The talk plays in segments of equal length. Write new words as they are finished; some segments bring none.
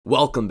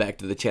Welcome back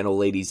to the channel,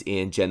 ladies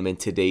and gentlemen.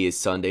 Today is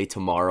Sunday,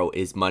 tomorrow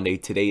is Monday.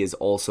 Today is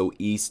also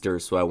Easter,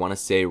 so I want to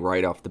say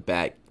right off the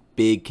bat,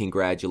 big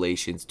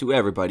congratulations to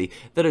everybody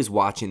that is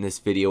watching this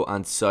video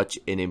on such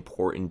an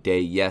important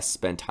day. Yes,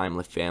 spend time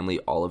with family,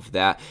 all of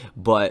that,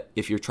 but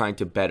if you're trying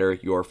to better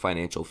your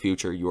financial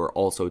future, you are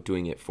also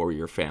doing it for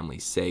your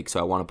family's sake. So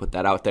I want to put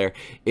that out there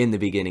in the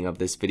beginning of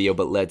this video,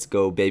 but let's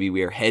go, baby.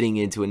 We are heading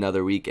into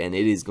another week, and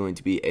it is going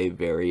to be a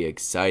very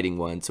exciting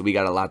one. So we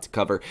got a lot to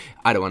cover.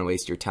 I don't want to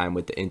waste your time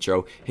with the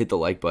intro. Hit the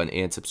like button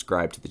and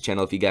subscribe to the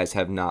channel if you guys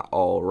have not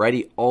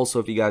already. Also,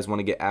 if you guys want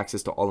to get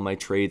access to all of my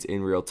trades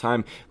in real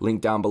time,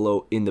 link down below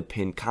in the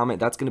pinned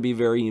comment. That's going to be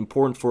very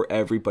important for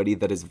everybody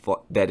that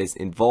is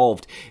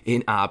involved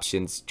in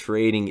options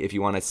trading. If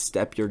you want to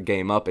step your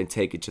game up and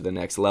take it to the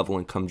next level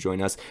and come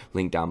join us,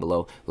 link down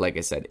below, like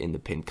I said, in the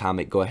pinned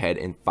comment. Go ahead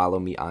and follow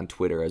me on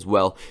Twitter as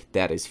well.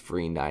 That is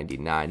free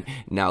 99.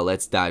 Now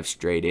let's dive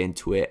straight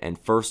into it. And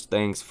first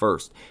things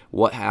first,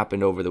 what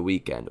happened over the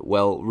weekend?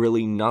 Well,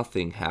 really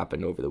nothing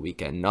happened over the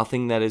weekend.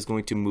 Nothing that is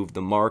going to move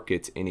the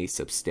markets in a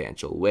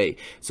substantial way.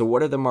 So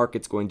what are the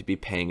markets going to be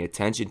paying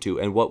attention to,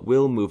 and what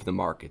will move the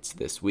markets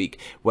this week?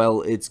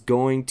 Well, it's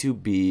going to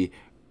be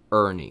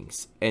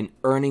earnings, and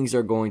earnings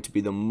are going to be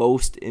the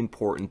most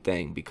important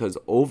thing, because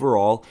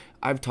overall,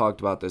 I've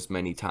talked about this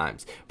many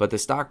times, but the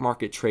stock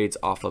market trades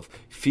off of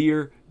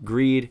fear,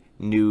 greed,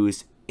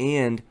 news,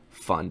 and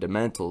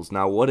fundamentals.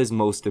 Now, what is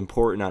most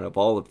important out of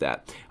all of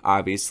that?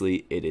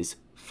 Obviously, it is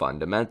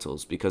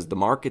fundamentals, because the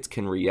markets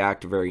can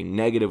react very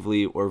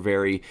negatively or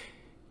very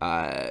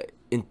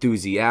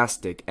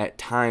enthusiastic at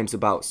times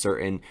about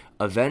certain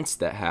events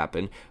that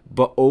happen,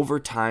 but over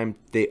time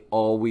they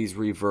always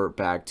revert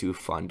back to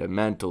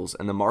fundamentals,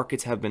 and the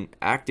markets have been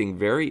acting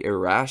very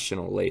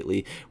irrational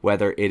lately,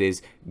 whether it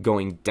is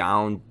going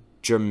down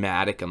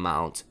dramatic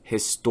amounts,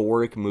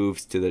 historic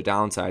moves to the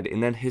downside,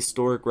 and then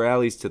historic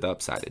rallies to the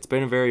upside. It's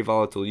been a very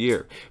volatile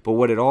year, but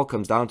what it all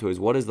comes down to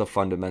is what is the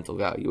fundamental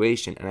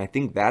valuation, and I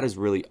think that is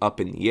really up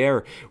in the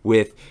air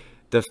with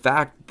the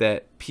fact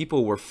that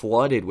people were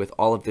flooded with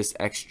all of this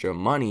extra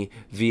money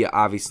via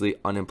obviously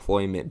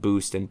unemployment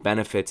boost and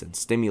benefits and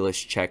stimulus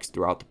checks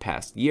throughout the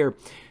past year.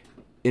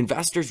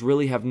 Investors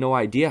really have no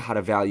idea how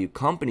to value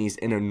companies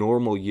in a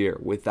normal year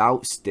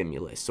without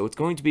stimulus. So it's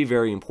going to be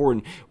very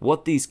important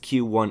what these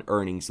Q1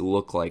 earnings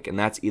look like, and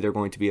that's either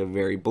going to be a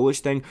very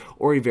bullish thing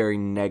or a very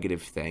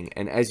negative thing.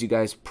 And as you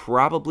guys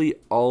probably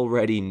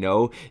already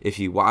know, if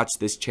you watch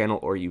this channel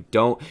or you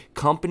don't,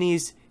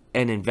 companies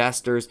and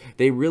investors,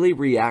 they really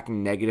react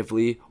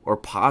negatively or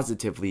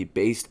positively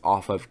based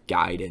off of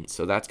guidance.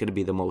 So that's going to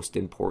be the most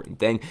important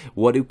thing.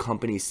 What do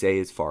companies say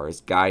as far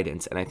as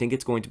guidance? And I think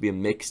it's going to be a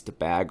mixed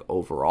bag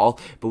overall,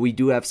 but we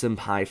do have some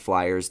high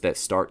flyers that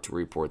start to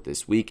report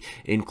this week,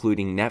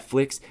 including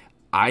Netflix,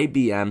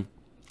 IBM,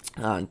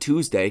 on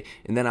Tuesday,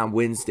 and then on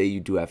Wednesday you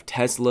do have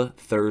Tesla,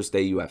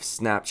 Thursday you have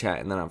Snapchat,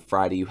 and then on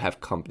Friday you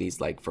have companies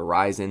like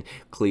Verizon,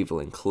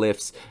 Cleveland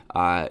Cliffs.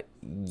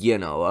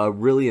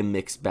 Really a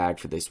mixed bag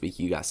for this week.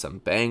 You got some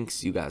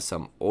banks, you got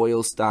some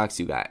oil stocks,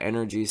 you got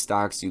energy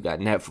stocks, you got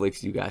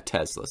Netflix, you got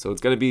Tesla. So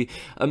it's going to be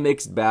a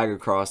mixed bag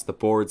across the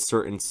board.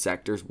 Certain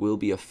sectors will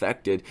be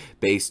affected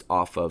based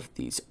off of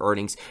these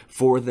earnings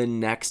for the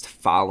next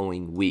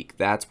following week.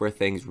 That's where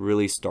things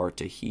really start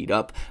to heat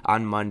up.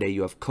 On Monday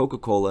you have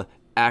Coca-Cola,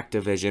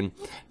 Activision.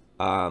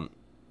 I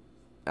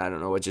don't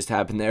know what just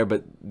happened there,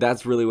 but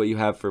that's really what you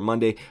have for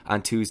Monday.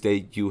 On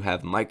Tuesday, you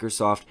have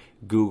Microsoft,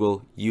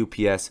 Google,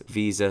 UPS,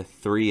 Visa,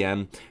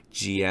 3M,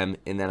 GM,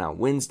 and then on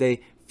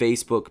Wednesday,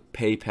 Facebook,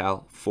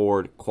 PayPal,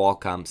 Ford,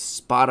 Qualcomm,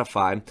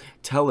 Spotify,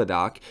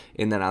 Teladoc,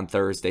 and then on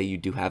Thursday, you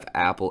do have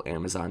Apple,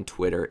 Amazon,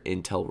 Twitter,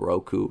 Intel,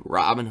 Roku,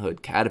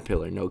 Robinhood,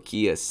 Caterpillar,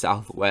 Nokia,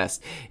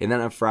 Southwest, and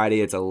then on Friday,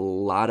 it's a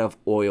lot of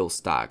oil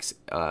stocks,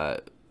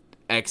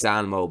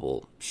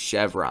 ExxonMobil,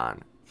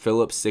 Chevron,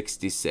 Phillips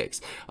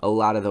 66, a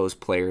lot of those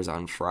players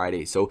on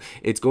Friday. So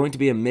it's going to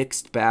be a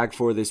mixed bag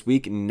for this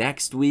week.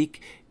 Next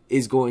week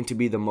is going to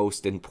be the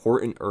most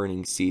important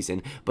earnings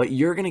season, but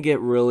you're going to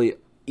get really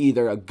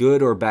either a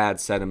good or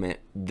bad sentiment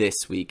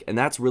this week, and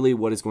that's really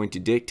what is going to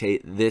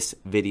dictate this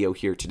video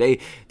here today,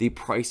 the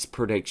price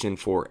prediction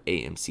for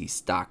AMC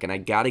stock. And I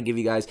got to give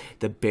you guys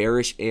the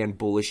bearish and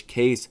bullish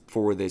case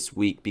for this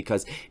week,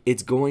 because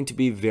it's going to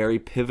be very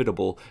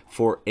pivotal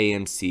for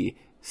AMC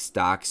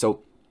stock.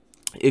 So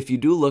if you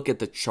do look at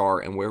the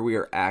chart and where we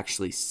are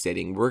actually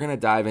sitting, we're going to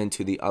dive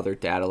into the other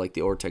data like the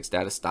Ortex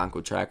data,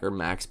 Stonko tracker,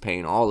 Max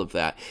Pain, all of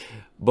that.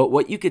 But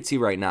what you could see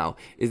right now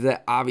is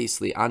that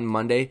obviously on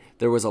Monday,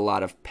 there was a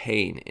lot of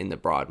pain in the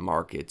broad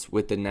markets,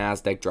 with the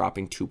NASDAQ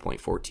dropping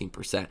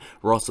 2.14%,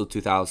 Russell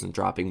 2000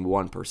 dropping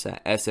 1%,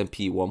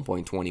 S&P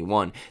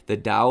 1.21. The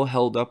Dow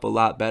held up a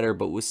lot better,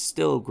 but was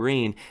still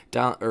green,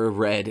 down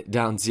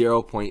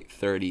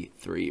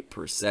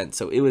 0.33%.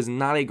 So it was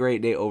not a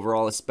great day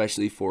overall,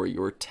 especially for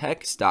your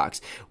tech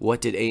stocks.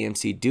 What did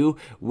AMC do?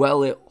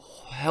 Well, it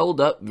held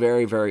up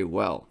very, very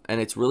well,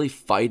 and it's really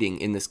fighting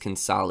in this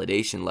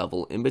consolidation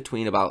level in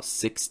between about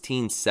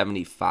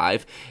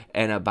 1675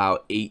 and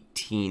about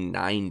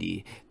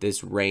 1890,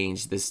 this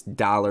range, this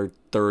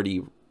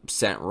 $1.30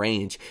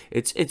 range.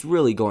 It's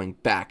really going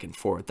back and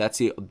forth. That's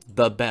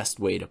the best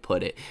way to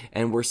put it.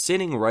 And we're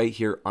sitting right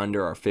here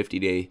under our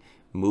 50-day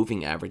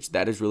moving average.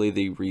 That is really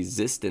the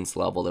resistance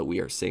level that we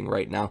are seeing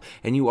right now,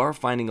 and you are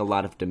finding a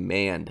lot of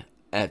demand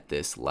at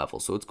this level.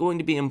 So it's going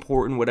to be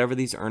important. Whatever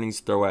these earnings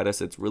throw at us,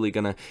 it's really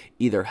going to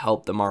either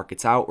help the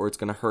markets out or it's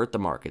going to hurt the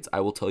markets. I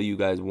will tell you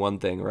guys one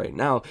thing right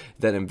now,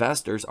 that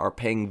investors are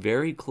paying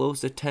very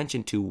close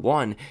attention to,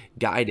 one,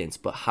 guidance,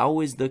 but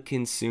how is the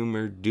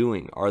consumer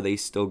doing? Are they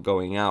still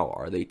going out?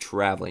 Are they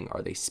traveling?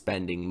 Are they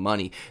spending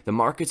money? The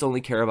markets only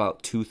care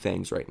about two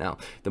things right now.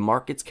 The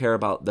markets care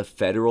about the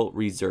Federal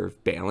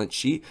Reserve balance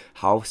sheet.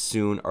 How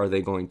soon are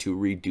they going to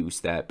reduce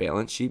that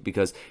balance sheet?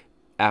 Because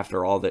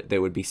after all, that they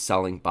would be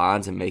selling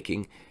bonds and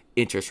making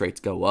interest rates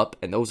go up,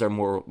 and those are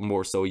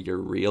more so your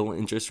real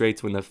interest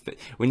rates.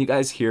 When you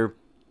guys hear,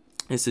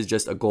 this is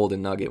just a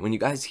golden nugget, when you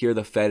guys hear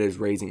the Fed is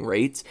raising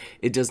rates,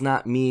 it does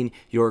not mean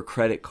your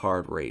credit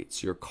card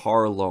rates, your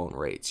car loan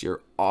rates,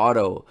 your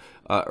auto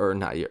or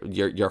not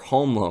your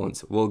home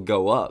loans will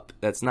go up.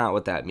 That's not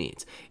what that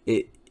means.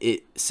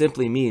 It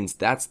simply means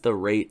that's the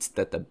rates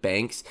that the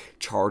banks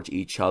charge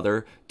each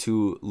other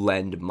to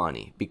lend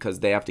money,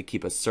 because they have to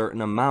keep a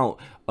certain amount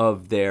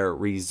of their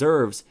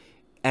reserves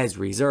as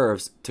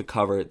reserves to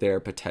cover their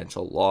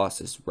potential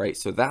losses, right?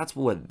 So that's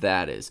what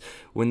that is.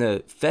 When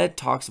the Fed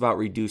talks about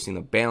reducing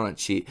the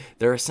balance sheet,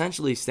 they're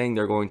essentially saying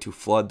they're going to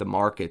flood the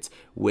markets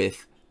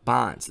with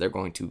bonds. They're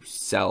going to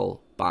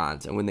sell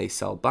bonds, and when they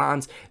sell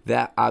bonds,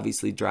 that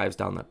obviously drives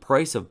down the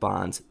price of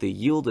bonds. The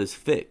yield is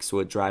fixed, so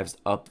it drives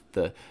up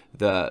the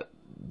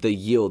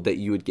yield that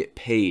you would get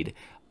paid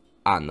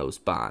on those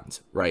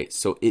bonds, right?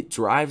 So it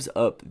drives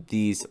up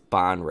these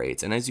bond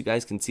rates, and as you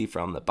guys can see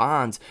from the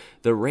bonds,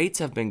 the rates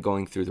have been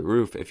going through the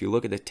roof. If you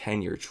look at the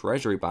 10-year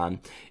Treasury bond,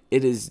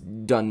 it has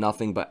done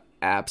nothing but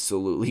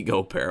absolutely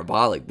go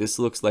parabolic. This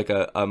looks like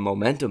a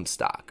momentum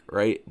stock,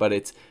 right? But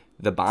it's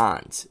the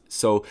bonds.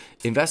 So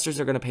investors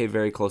are going to pay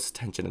very close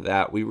attention to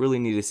that. We really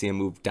need to see a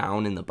move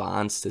down in the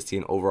bonds to see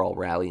an overall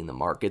rally in the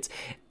markets.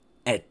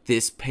 At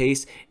this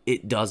pace,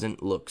 it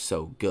doesn't look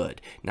so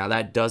good. Now,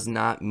 that does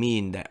not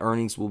mean that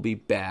earnings will be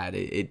bad.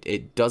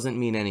 It doesn't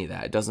mean any of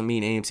that. It doesn't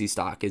mean AMC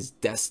stock is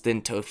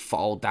destined to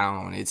fall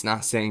down. It's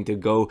not saying to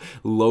go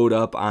load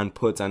up on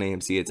puts on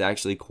AMC. It's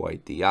actually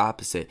quite the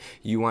opposite.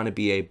 You want to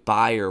be a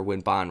buyer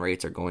when bond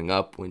rates are going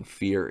up, when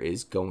fear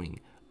is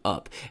going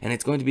up. And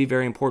it's going to be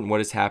very important what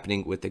is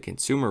happening with the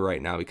consumer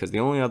right now, because the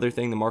only other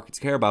thing the markets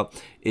care about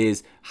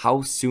is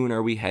how soon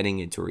are we heading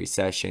into a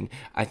recession.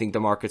 I think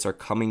the markets are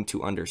coming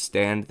to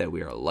understand that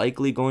we are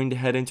likely going to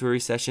head into a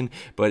recession,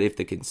 but if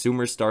the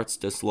consumer starts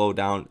to slow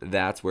down,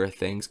 that's where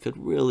things could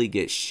really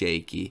get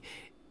shaky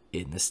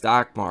in the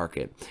stock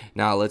market.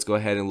 Now let's go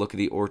ahead and look at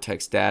the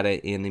Ortex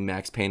data and the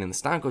Max Pain and the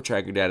Stonko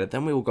Tracker data.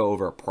 Then we will go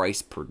over a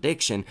price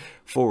prediction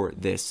for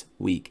this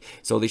week.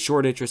 So the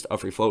short interest of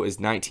free float is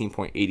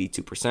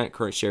 19.82%.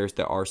 Current shares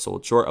that are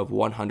sold short of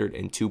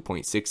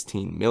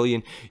 102.16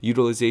 million.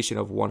 Utilization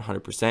of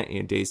 100%,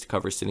 and days to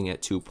cover sitting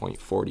at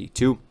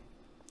 2.42.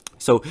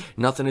 So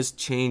nothing has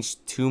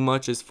changed too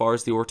much as far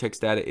as the Ortex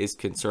data is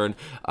concerned,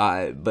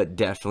 but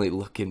definitely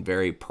looking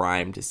very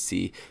primed to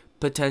see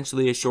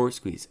potentially a short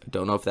squeeze. I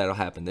don't know if that'll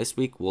happen this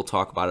week. We'll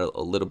talk about it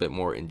a little bit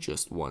more in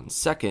just 1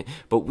 second,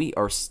 but we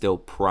are still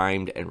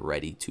primed and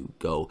ready to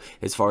go.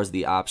 As far as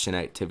the option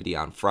activity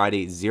on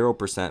Friday,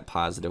 0%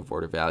 positive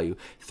order value,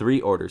 3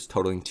 orders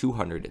totaling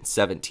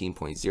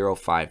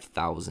 $217.05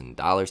 thousand.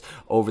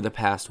 Over the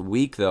past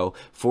week though,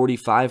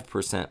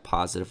 45%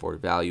 positive order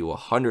value,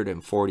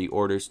 140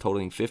 orders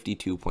totaling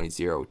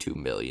 $52.02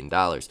 million.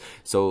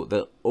 So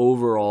the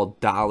overall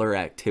dollar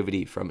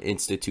activity from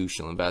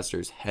institutional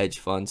investors, hedge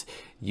funds,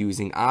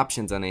 using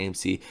options on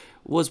AMC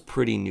was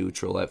pretty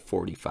neutral at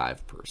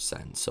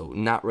 45%. So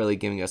not really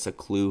giving us a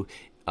clue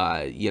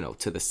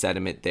to the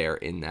sentiment there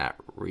in that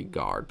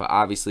regard. But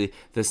obviously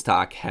the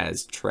stock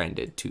has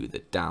trended to the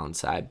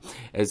downside.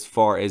 As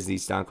far as the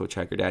Stonko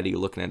Tracker data, you're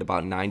looking at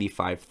about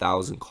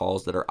 95,000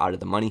 calls that are out of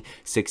the money,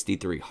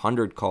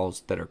 6,300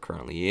 calls that are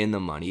currently in the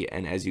money.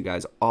 And as you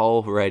guys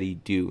already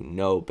do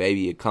know,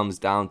 baby, it comes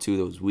down to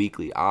those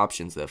weekly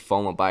options that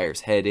FOMO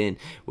buyers head in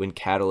when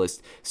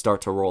catalysts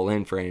start to roll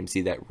in for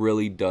AMC. That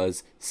really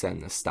does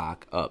send the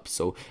stock up.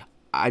 So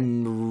I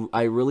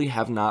really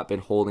have not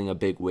been holding a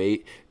big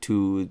weight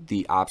to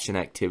the option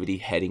activity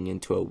heading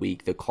into a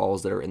week. The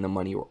calls that are in the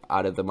money or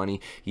out of the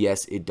money,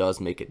 yes, it does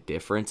make a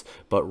difference,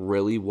 but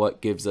really what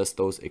gives us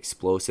those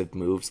explosive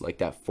moves like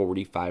that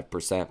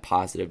 45%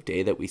 positive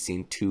day that we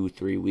seen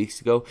 2-3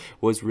 weeks ago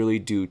was really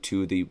due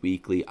to the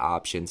weekly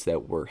options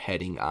that were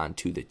heading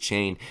onto the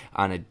chain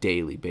on a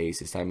daily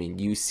basis. I mean,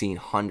 you've seen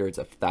hundreds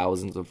of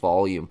thousands of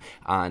volume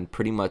on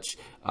pretty much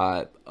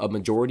a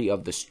majority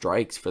of the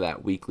strikes for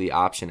that weekly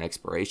option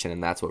expiration,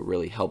 and that's what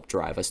really helped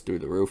drive us through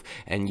the roof.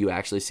 And you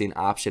actually seen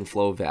option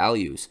flow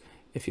values,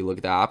 if you look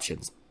at the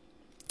options,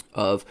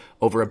 of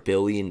over $1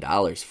 billion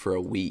for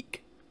a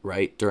week.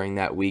 right, during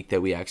that week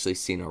that we actually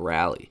seen a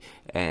rally.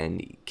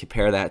 And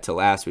compare that to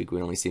last week,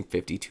 we only seen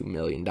 $52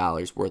 million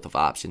worth of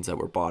options that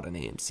were bought on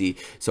AMC.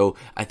 So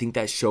I think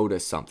that showed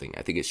us something.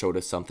 I think it showed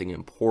us something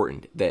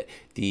important, that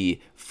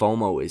the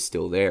FOMO is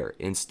still there.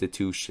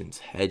 Institutions,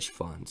 hedge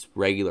funds,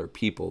 regular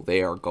people,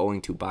 they are going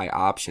to buy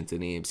options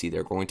in AMC.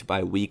 They're going to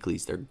buy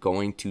weeklies. They're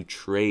going to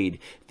trade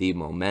the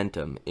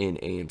momentum in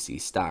AMC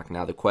stock.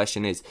 Now the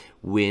question is,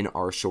 when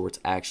are shorts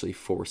actually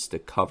forced to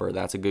cover?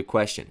 That's a good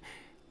question.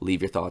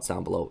 Leave your thoughts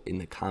down below in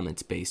the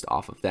comments based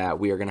off of that.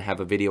 We are going to have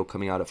a video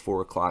coming out at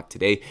 4 o'clock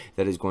today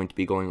that is going to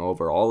be going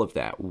over all of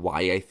that, why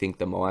I think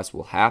the MOAS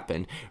will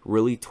happen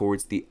really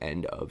towards the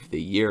end of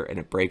the year, and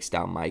it breaks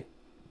down my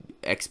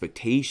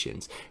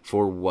expectations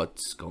for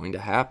what's going to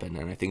happen.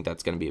 And I think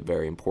that's going to be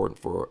very important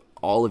for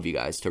all of you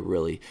guys to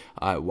really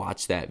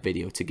watch that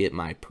video to get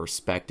my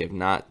perspective,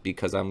 not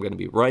because I'm going to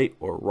be right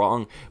or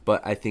wrong,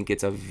 but I think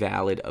it's a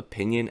valid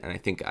opinion, and I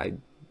think I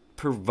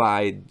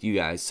provide you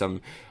guys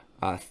some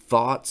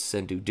thoughts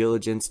and due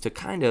diligence to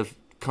kind of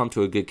come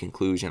to a good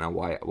conclusion on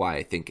why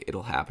I think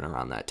it'll happen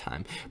around that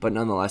time. But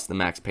nonetheless, the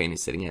max pain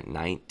is sitting at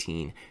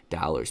 $19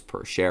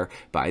 per share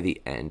by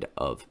the end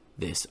of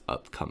this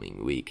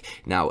upcoming week.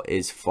 Now,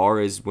 as far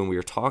as when we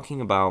were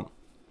talking about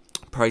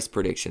price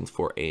predictions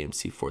for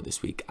AMC for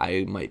this week,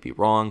 I might be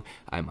wrong,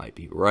 I might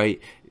be right.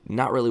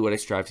 Not really what I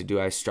strive to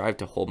do. I strive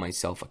to hold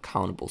myself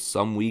accountable.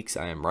 Some weeks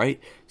I am right,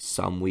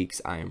 some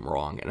weeks I am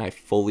wrong, and I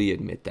fully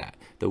admit that.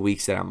 The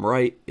weeks that I'm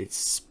right, it's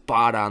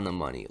spot on the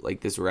money.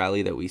 Like this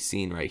rally that we've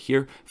seen right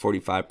here,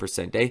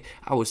 45% day,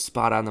 I was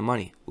spot on the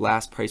money.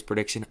 Last price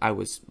prediction, I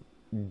was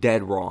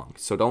dead wrong.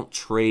 So don't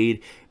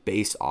trade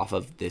based off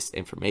of this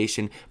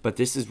information, but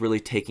this is really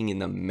taking in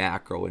the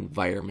macro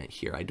environment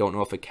here. I don't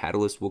know if a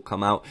catalyst will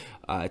come out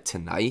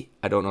tonight.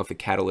 I don't know if a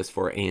catalyst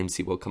for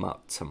AMC will come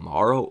out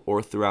tomorrow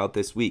or throughout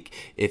this week.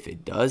 If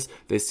it does,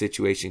 this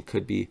situation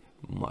could be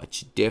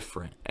much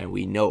different, and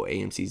we know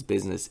AMC's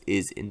business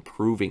is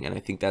improving, and I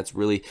think that's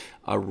really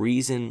a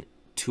reason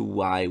to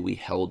why we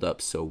held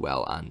up so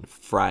well on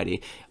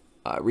Friday.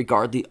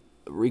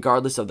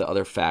 Regardless of the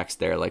other facts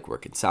there, like we're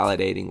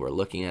consolidating, we're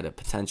looking at a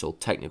potential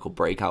technical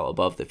breakout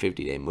above the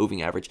 50-day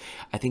moving average,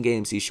 I think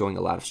AMC is showing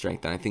a lot of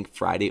strength, and I think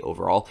Friday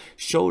overall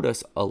showed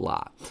us a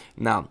lot.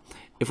 Now,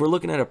 if we're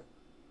looking at a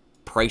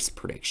price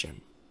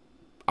prediction,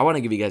 I want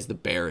to give you guys the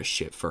bearish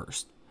shit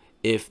first.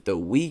 If the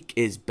week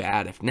is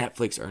bad, if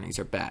Netflix earnings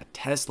are bad,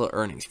 Tesla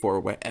earnings for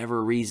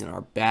whatever reason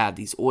are bad,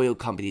 these oil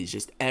companies,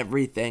 just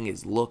everything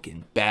is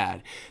looking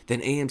bad,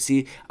 then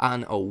AMC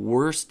on a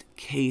worst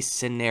case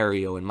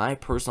scenario, in my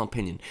personal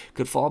opinion,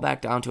 could fall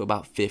back down to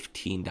about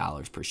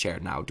 $15 per share.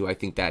 Now, do I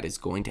think that is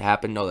going to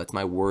happen? No, that's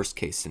my worst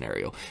case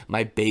scenario.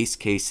 My base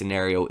case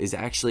scenario is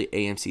actually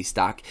AMC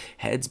stock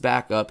heads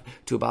back up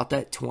to about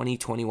that $20,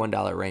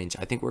 $21 range.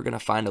 I think we're going to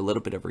find a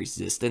little bit of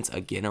resistance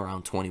again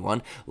around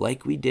 21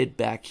 like we did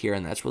back here,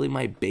 and that's really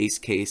my base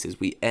case, is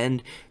we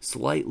end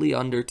slightly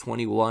under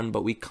 21,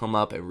 but we come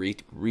up and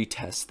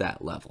retest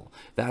that level.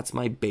 That's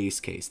my base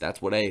case.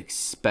 That's what I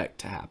expect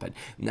to happen.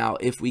 Now,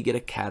 if we get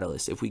a catalyst,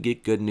 if we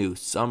get good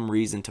news, some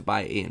reason to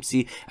buy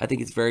AMC, I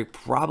think it's very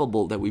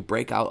probable that we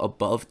break out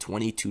above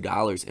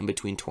 $22, in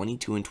between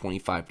 $22 and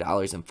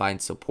 $25, and find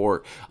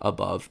support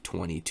above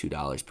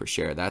 $22 per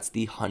share. That's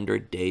the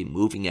 100-day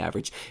moving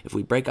average. If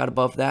we break out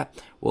above that,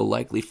 we'll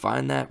likely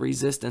find that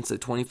resistance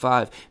at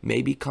 25,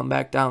 maybe come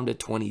back down to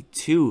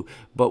 22,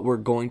 but we're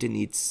going to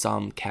need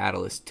some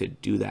catalyst to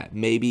do that.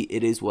 Maybe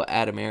it is what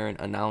Adam Aron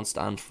announced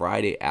on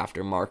Friday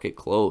after market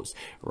close,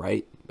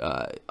 right?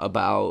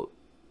 About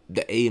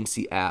the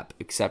AMC app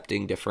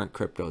accepting different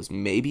cryptos.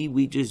 Maybe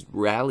we just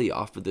rally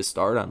off of the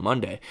start on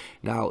Monday.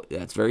 Now,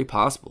 that's very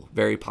possible.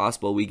 Very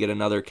possible we get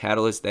another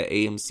catalyst that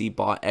AMC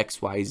bought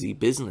XYZ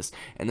business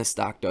and the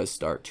stock does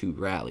start to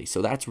rally.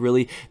 So that's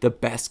really the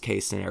best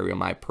case scenario, in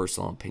my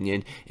personal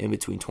opinion, in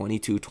between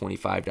 $22,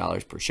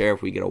 $25 per share.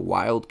 If we get a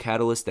wild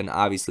catalyst, then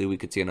obviously we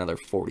could see another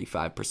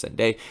 45%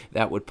 day.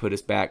 That would put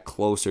us back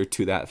closer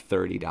to that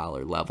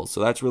 $30 level.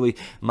 So that's really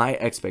my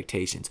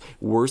expectations.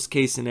 Worst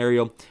case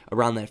scenario,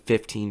 around that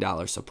 $15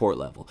 support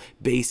level.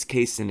 Base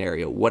case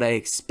scenario, what I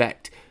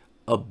expect,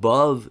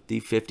 above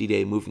the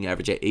 50-day moving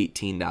average at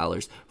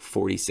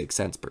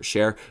 $18.46 per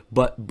share,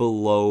 but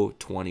below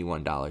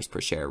 $21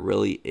 per share,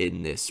 really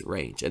in this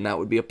range. And that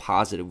would be a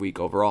positive week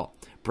overall.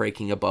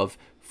 Breaking above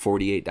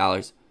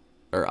 $48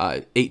 or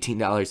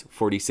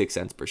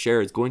 $18.46 per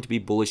share is going to be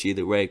bullish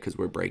either way, because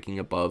we're breaking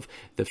above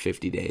the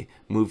 50-day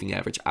moving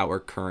average, our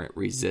current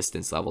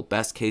resistance level.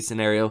 Best case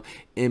scenario,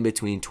 in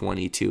between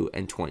 $22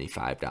 and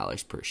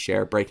 $25 per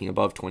share, breaking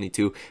above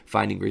 22,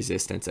 finding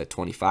resistance at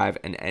 25,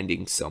 and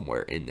ending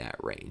somewhere in that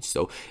range.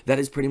 So that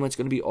is pretty much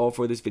going to be all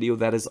for this video.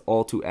 That is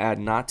all to add.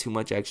 Not too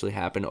much actually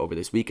happened over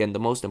this weekend. The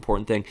most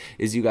important thing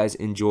is you guys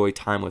enjoy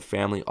time with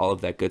family, all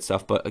of that good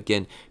stuff. But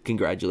again,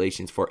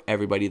 congratulations for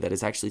everybody that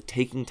is actually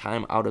taking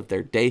time out of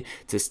their day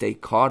to stay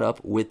caught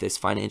up with this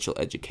financial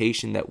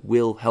education that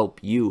will help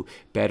you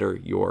better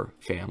your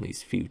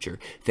family's future.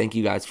 Thank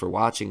you guys for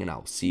watching, and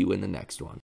I'll see you in the next one.